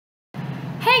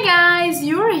Hey guys,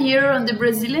 you're here on the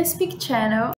Brazilian Speak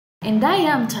channel, and I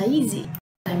am Thayse.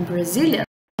 I'm Brazilian,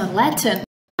 not Latin.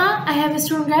 I have a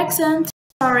strong accent.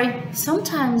 Sorry,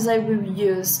 sometimes I will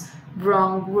use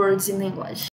wrong words in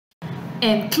English.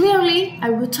 And clearly, I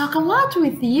will talk a lot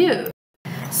with you.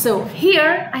 So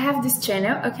here I have this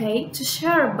channel, okay, to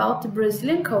share about the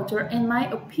Brazilian culture and my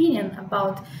opinion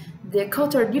about the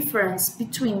cultural difference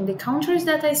between the countries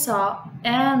that I saw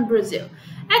and Brazil.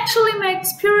 Actually, my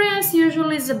experience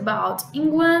usually is about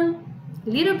England, a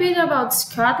little bit about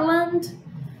Scotland,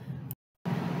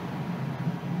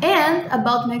 and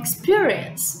about my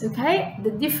experience, okay,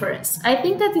 the difference. I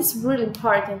think that it's really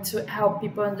important to help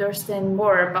people understand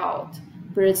more about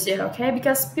Brazil, okay,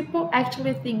 because people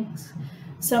actually think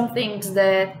some things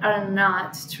that are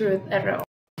not true at all.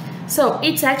 So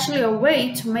it's actually a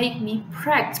way to make me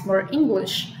practice more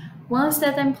English once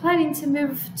that I'm planning to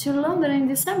move to London in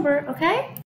December,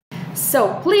 okay?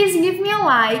 So please give me a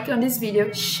like on this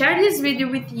video, share this video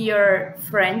with your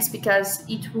friends because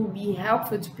it will be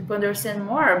helpful to people understand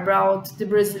more about the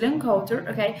Brazilian culture,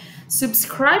 okay?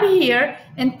 Subscribe here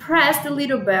and press the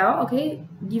little bell, okay?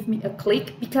 Give me a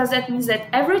click because that means that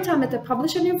every time that I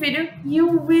publish a new video, you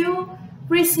will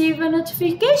receive a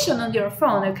notification on your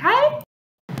phone, okay?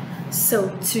 So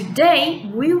today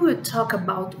we will talk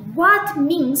about what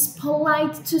means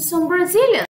polite to some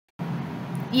Brazilians.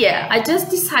 Yeah, I just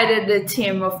decided the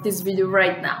theme of this video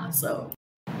right now, so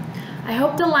I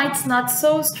hope the light's not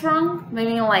so strong.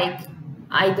 Maybe like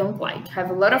I don't have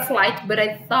a lot of light, but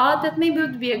I thought that maybe it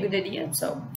would be a good idea.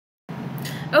 So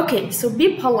okay, so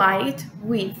be polite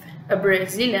with a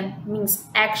Brazilian means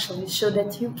actually show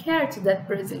that you care to that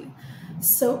Brazilian.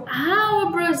 So how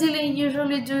a Brazilian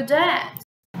usually do that?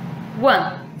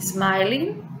 1.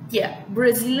 Smiling. Yeah,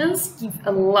 Brazilians give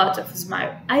a lot of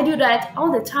smile. I do that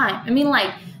all the time. I mean,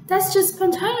 like, that's just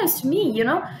spontaneous to me, you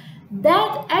know?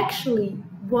 That actually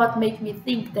what make me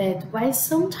think that why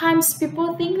sometimes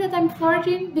people think that I'm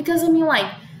flirting, because I mean,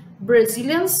 like,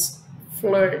 Brazilians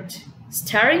flirt,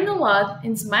 staring a lot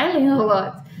and smiling a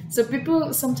lot. So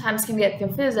people sometimes can get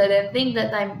confused that they think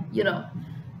that I'm, you know,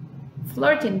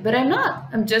 flirting, but I'm not.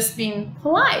 I'm just being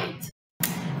polite.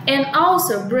 And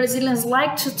also, Brazilians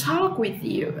like to talk with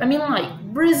you. I mean, like,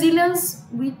 Brazilians,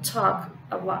 we talk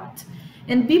a lot.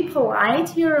 And be polite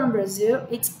here in Brazil,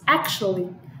 it's actually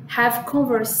have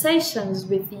conversations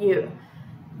with you.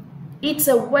 It's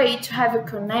a way to have a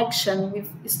connection with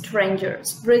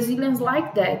strangers. Brazilians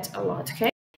like that a lot,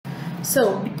 okay?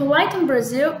 So, be polite in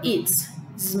Brazil, it's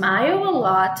smile a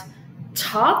lot,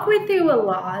 talk with you a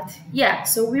lot. Yeah,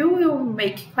 so we will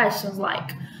make questions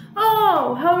like,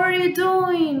 oh, how are you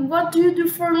doing? What do you do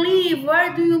for live?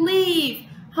 Where do you live?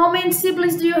 How many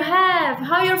siblings do you have?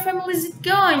 How your family is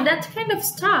going? That kind of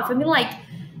stuff. I mean, like,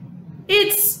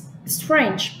 it's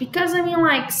strange because, I mean,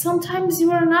 like, sometimes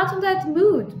you are not in that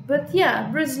mood. But yeah,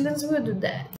 Brazilians will do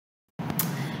that.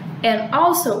 And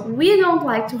also, we don't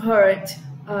like to hurt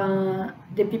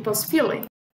the people's feelings.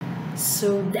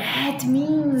 So that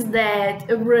means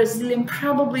that a Brazilian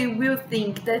probably will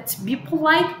think that to be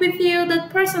polite with you, that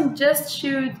person just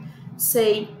should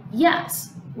say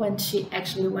yes when she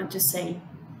actually wants to say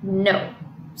no.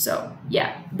 So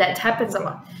yeah, that happens a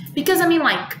lot. Because I mean,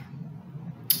 like,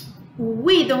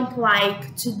 we don't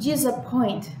like to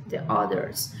disappoint the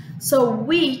others. So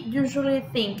we usually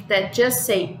think that just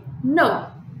say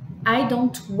no, I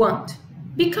don't want.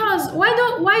 Because why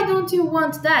don't you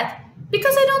want that?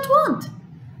 Because I don't want.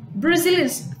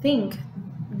 Brazilians think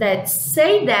that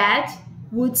say that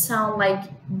would sound like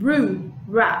rude,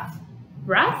 rough.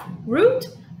 Rough? Rude?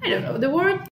 I don't know the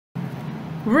word.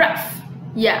 Rough.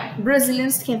 Yeah,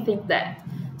 Brazilians can think that.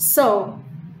 So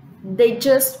they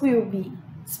just will be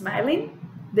smiling.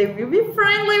 They will be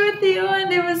friendly with you and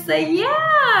they will say,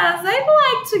 yes,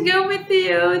 I'd like to go with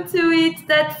you to eat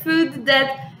that food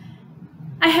that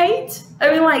I hate. I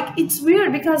mean, like, it's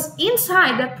weird because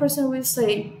inside that person will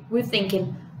say, we're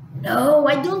thinking, no,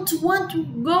 I don't want to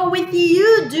go with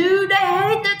you, dude.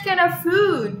 I hate that kind of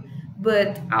food.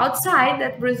 But outside,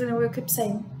 that Brazilian will keep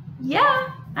saying,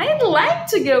 yeah, I'd like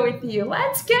to go with you.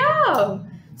 Let's go.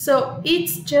 So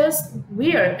it's just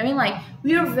weird. I mean, like,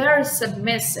 we are very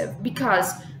submissive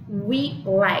because we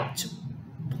like to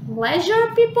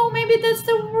pleasure people. Maybe that's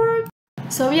the word.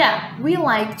 So yeah, we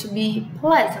like to be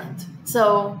pleasant.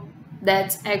 So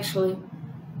that's actually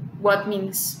what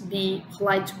means be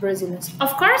polite to Brazilians.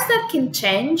 Of course, that can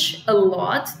change a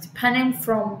lot depending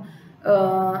from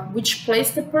which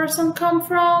place the person come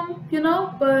from, you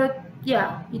know, but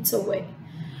yeah, it's a way.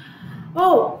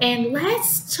 Oh, and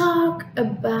let's talk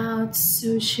about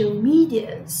social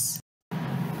medias.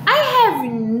 I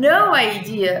have no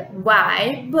idea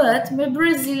why, but my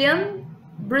Brazilian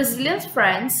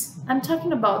friends, I'm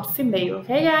talking about female,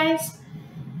 okay guys,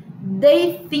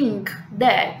 they think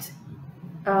that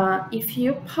if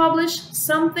you publish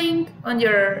something on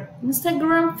your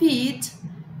Instagram feed,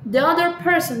 the other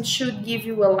person should give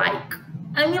you a like.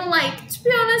 I mean, like, to be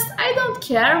honest, I don't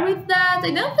care with that.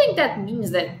 I don't think that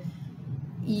means that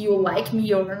you like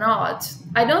me or not.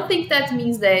 I don't think that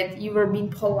means that you were being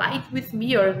polite with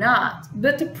me or not.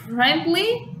 But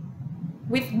apparently,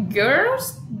 with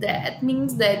girls, that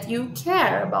means that you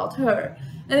care about her.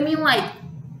 And I mean, like,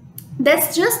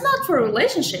 that's just not for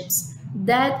relationships.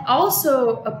 That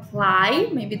also apply,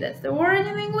 maybe that's the word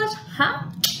in English, huh?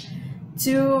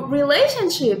 To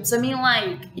relationships. I mean,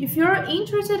 like, if you're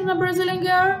interested in a Brazilian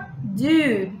girl,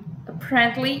 dude,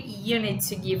 apparently you need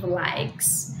to give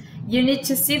likes. You need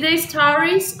to see the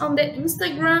stories on the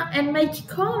Instagram and make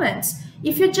comments.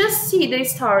 If you just see the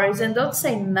stories and don't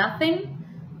say nothing,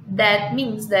 that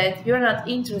means that you're not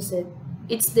interested.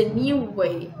 It's the new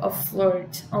way of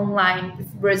flirt online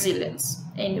with Brazilians,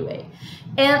 anyway.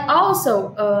 And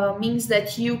also means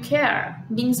that you care,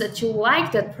 means that you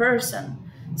like that person.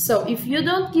 So if you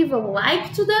don't give a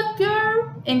like to that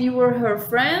girl and you were her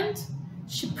friend,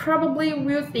 she probably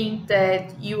will think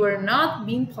that you are not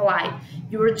being polite.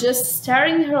 You were just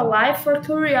staring her life for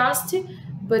curiosity,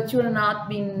 but you're not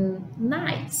being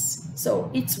nice.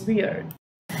 So it's weird.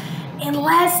 And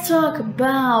let's talk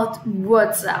about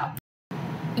WhatsApp.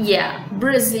 Yeah,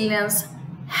 Brazilians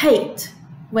hate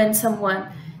when someone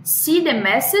see the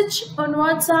message on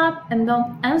WhatsApp and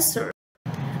don't answer.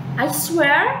 I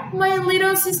swear my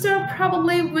little sister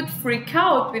probably would freak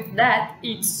out with that.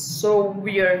 It's so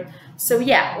weird. So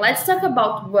yeah, let's talk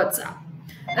about WhatsApp.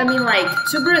 I mean, like,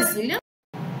 to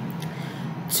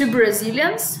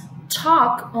Brazilians,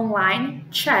 talk online,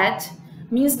 chat,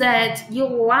 means that you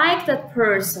like that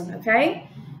person, okay?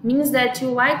 Means that you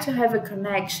like to have a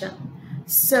connection.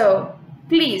 So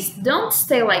please don't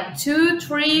stay like 2,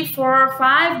 3, 4,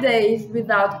 5 days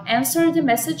without answering the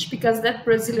message, because that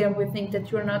Brazilian will think that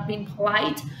you're not being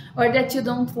polite or that you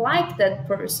don't like that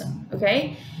person,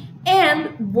 okay?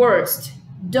 And worst,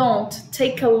 don't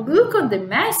take a look on the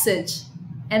message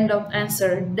and don't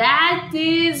answer. That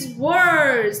is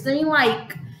worse. I mean,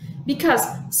 like, because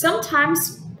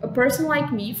sometimes a person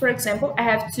like me, for example, I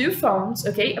have 2 phones,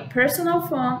 okay? A personal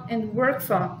phone and work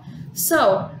phone.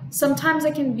 So sometimes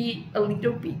I can be a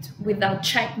little bit without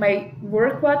check my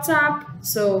work WhatsApp.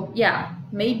 So yeah,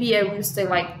 maybe I will stay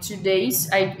like 2 days.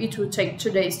 It will take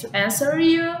 2 days to answer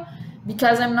you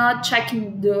because I'm not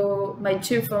checking my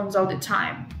 2 phones all the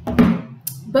time.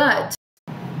 But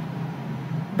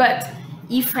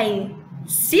if I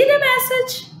see the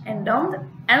message and don't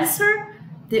answer,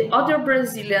 the other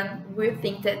Brazilian will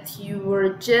think that you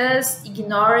were just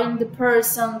ignoring the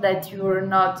person, that you were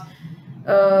not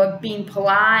being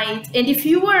polite. And if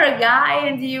you were a guy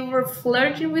and you were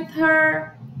flirting with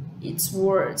her, it's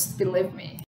worse, believe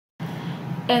me.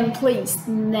 And please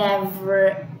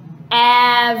never,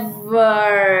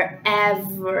 ever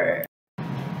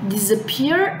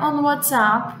disappear on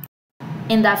WhatsApp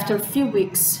and after a few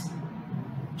weeks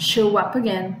show up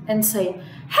again and say,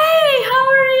 hey, how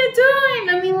are you doing?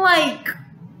 I mean, like,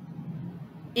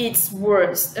 it's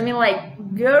worse. I mean,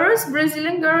 like, girls,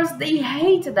 Brazilian girls, they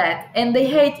hate that. And they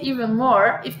hate even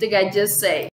more if the guy just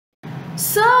say,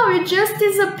 so you just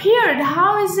disappeared,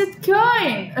 how is it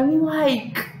going? I mean,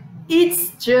 like,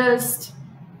 it's just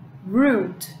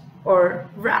rude or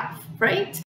rough,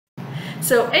 right?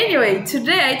 So anyway,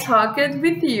 today I talked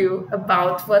with you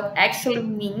about what actually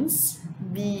means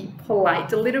be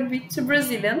polite a little bit to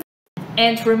Brazilians.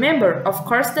 And remember, of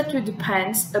course, that it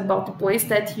depends about the place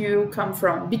that you come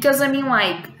from. Because, I mean,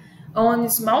 like, on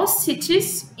small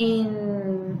cities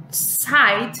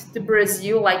inside the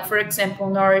Brazil, like, for example,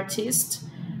 Northeast,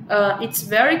 it's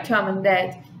very common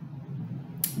that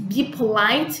be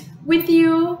polite with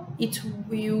you, it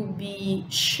will be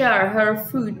share her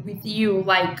food with you.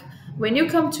 Like, when you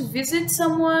come to visit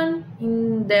someone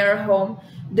in their home,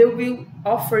 they will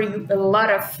offer you a lot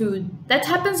of food. That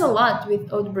happens a lot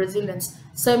with old Brazilians.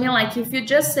 So I mean, like, if you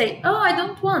just say, oh, I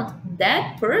don't want,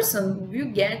 that person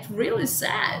will get really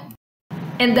sad.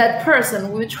 And that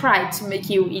person will try to make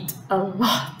you eat a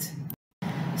lot.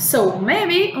 So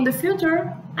maybe in the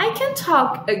future, I can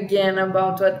talk again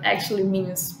about what actually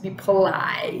means be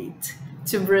polite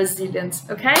to Brazilians,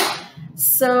 okay?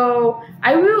 So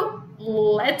I will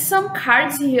let some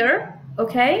cards here,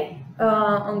 okay?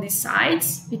 On these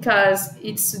sides, because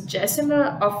it's suggestion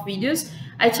of videos.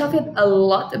 I talked a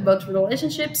lot about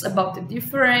relationships, about the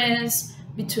difference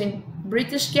between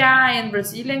British guy and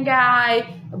Brazilian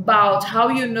guy, about how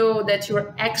you know that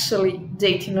you're actually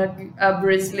dating a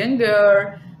Brazilian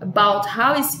girl, about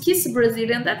how is kiss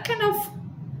Brazilian, that kind of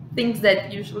things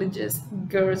that usually just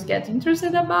girls get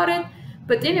interested about it.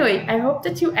 But anyway, I hope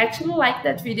that you actually like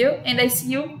that video, and I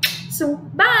see you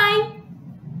soon. Bye!